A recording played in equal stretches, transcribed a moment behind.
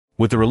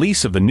With the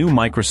release of the new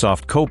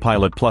Microsoft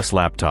Copilot Plus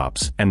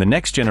laptops and the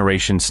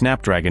next-generation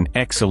Snapdragon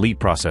X Elite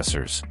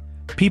processors,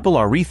 people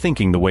are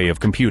rethinking the way of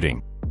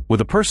computing.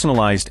 With a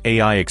personalized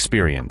AI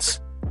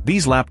experience,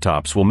 these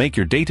laptops will make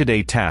your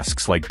day-to-day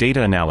tasks like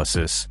data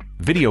analysis,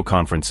 video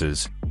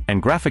conferences,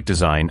 and graphic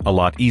design a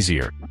lot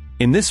easier.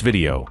 In this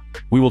video,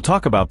 we will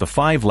talk about the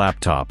 5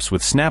 laptops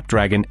with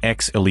Snapdragon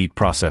X Elite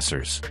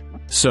processors.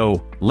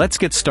 So, let's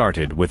get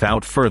started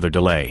without further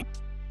delay.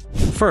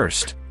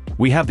 First,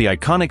 we have the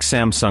iconic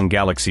Samsung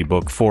Galaxy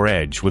Book 4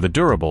 Edge with a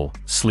durable,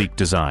 sleek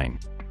design.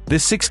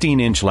 This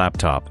 16-inch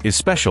laptop is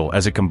special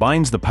as it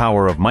combines the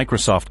power of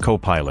Microsoft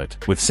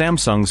Copilot with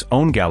Samsung's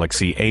own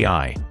Galaxy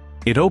AI.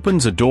 It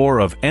opens a door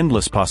of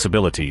endless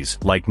possibilities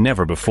like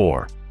never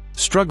before.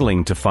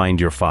 Struggling to find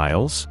your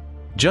files?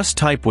 Just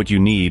type what you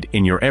need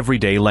in your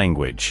everyday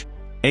language.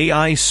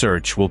 AI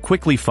search will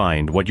quickly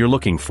find what you're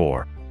looking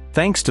for,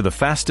 thanks to the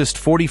fastest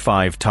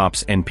 45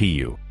 TOPS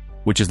NPU,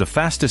 which is the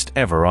fastest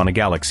ever on a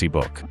Galaxy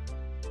Book.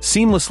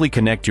 Seamlessly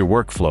connect your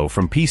workflow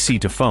from PC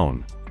to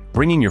phone,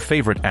 bringing your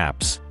favorite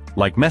apps,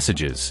 like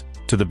Messages,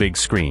 to the big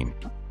screen.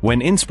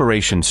 When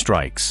inspiration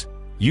strikes,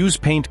 use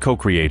Paint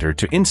Co-Creator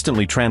to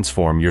instantly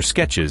transform your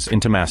sketches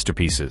into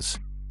masterpieces.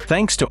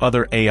 Thanks to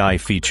other AI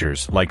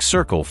features like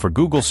Circle for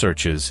Google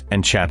searches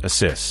and Chat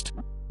Assist.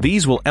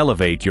 These will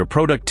elevate your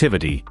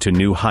productivity to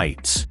new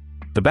heights.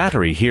 The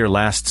battery here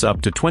lasts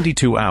up to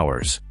 22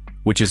 hours,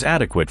 which is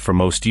adequate for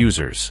most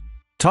users.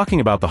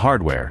 Talking about the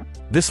hardware,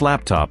 this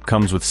laptop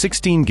comes with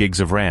 16 gigs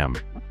of RAM,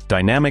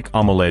 dynamic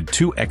AMOLED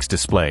 2X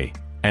display,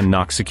 and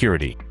knock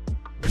security.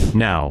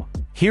 Now,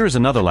 here's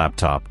another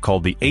laptop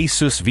called the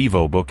ASUS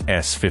Vivobook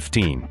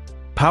S15.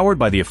 Powered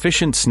by the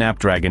efficient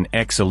Snapdragon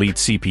X Elite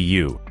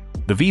CPU,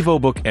 the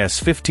Vivobook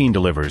S15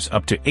 delivers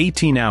up to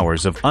 18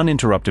 hours of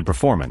uninterrupted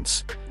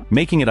performance,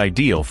 making it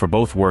ideal for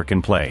both work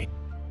and play.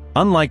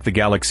 Unlike the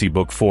Galaxy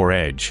Book 4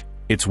 Edge,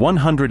 it's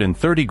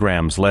 130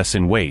 grams less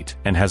in weight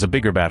and has a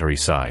bigger battery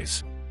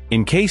size.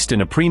 Encased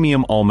in a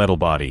premium all-metal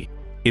body,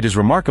 it is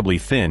remarkably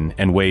thin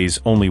and weighs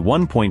only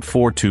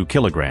 1.42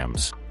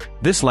 kilograms.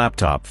 This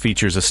laptop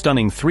features a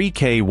stunning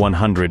 3K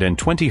 120Hz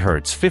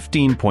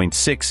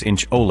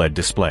 15.6-inch OLED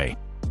display.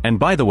 And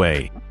by the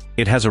way,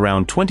 it has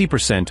around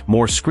 20%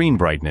 more screen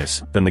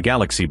brightness than the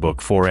Galaxy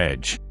Book 4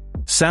 Edge.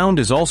 Sound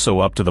is also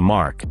up to the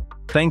mark,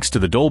 thanks to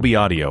the Dolby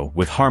Audio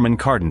with Harman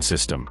Kardon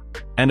system.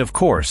 And of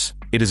course,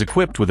 it is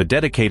equipped with a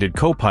dedicated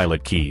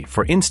Copilot key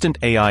for instant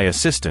AI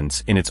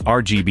assistance in its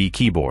RGB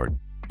keyboard.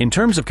 In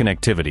terms of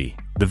connectivity,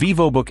 the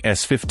Vivobook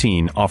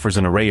S15 offers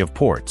an array of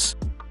ports,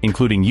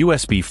 including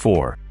USB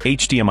 4,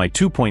 HDMI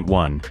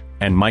 2.1,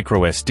 and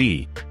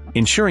microSD,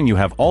 ensuring you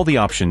have all the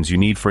options you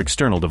need for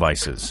external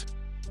devices.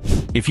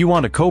 If you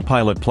want a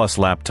Copilot Plus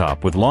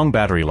laptop with long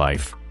battery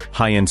life,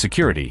 high-end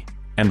security,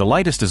 and the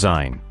lightest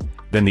design,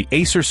 then the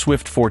Acer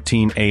Swift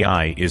 14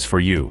 AI is for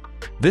you.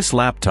 This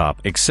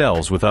laptop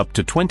excels with up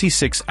to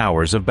 26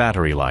 hours of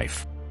battery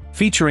life.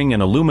 Featuring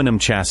an aluminum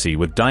chassis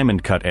with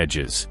diamond-cut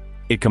edges,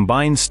 it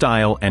combines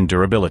style and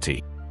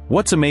durability.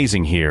 What's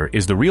amazing here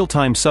is the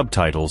real-time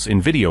subtitles in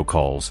video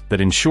calls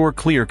that ensure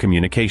clear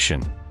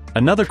communication.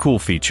 Another cool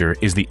feature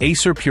is the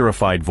Acer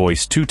Purified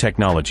Voice 2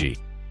 technology.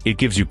 It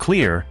gives you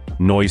clear,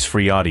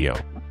 noise-free audio.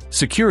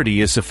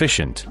 Security is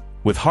sufficient,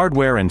 with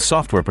hardware and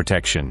software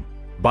protection,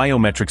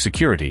 biometric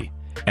security,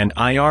 and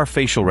IR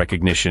facial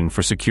recognition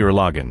for secure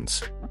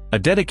logins. A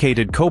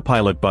dedicated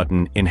Copilot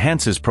button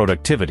enhances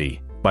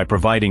productivity by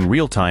providing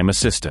real-time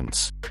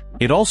assistance.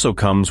 It also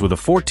comes with a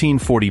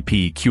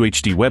 1440p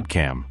QHD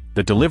webcam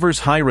that delivers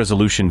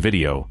high-resolution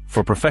video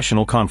for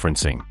professional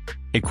conferencing.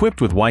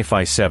 Equipped with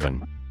Wi-Fi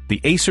 7,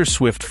 the Acer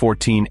Swift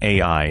 14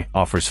 AI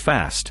offers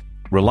fast,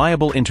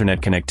 reliable internet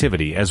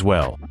connectivity as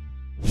well.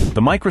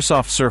 The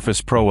Microsoft Surface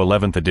Pro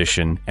 11th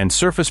Edition and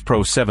Surface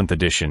Pro 7th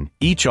Edition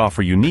each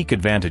offer unique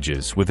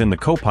advantages within the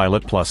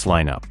Copilot Plus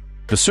lineup.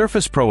 The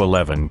Surface Pro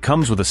 11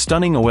 comes with a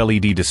stunning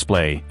OLED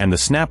display and the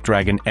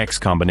Snapdragon X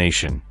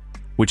combination,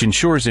 which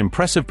ensures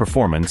impressive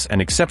performance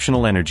and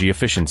exceptional energy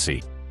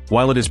efficiency.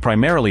 While it is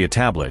primarily a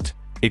tablet,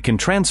 it can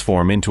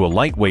transform into a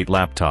lightweight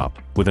laptop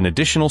with an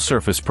additional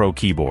Surface Pro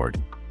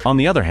keyboard. On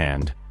the other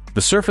hand,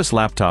 the Surface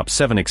Laptop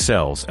 7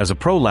 excels as a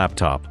pro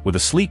laptop with a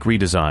sleek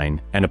redesign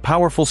and a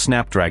powerful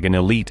Snapdragon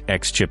Elite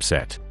X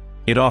chipset.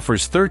 It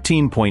offers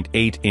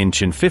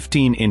 13.8-inch and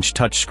 15-inch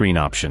touchscreen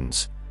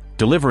options,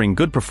 delivering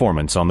good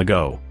performance on the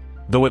go.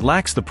 Though it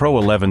lacks the Pro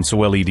 11's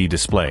OLED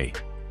display,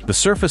 the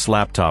Surface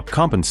Laptop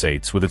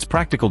compensates with its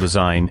practical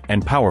design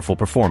and powerful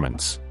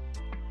performance.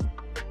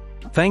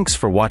 Thanks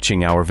for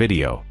watching our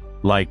video.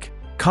 Like,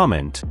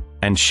 comment,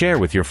 and share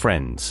with your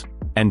friends.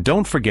 And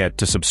don't forget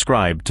to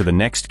subscribe to the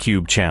Next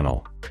Cube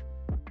channel.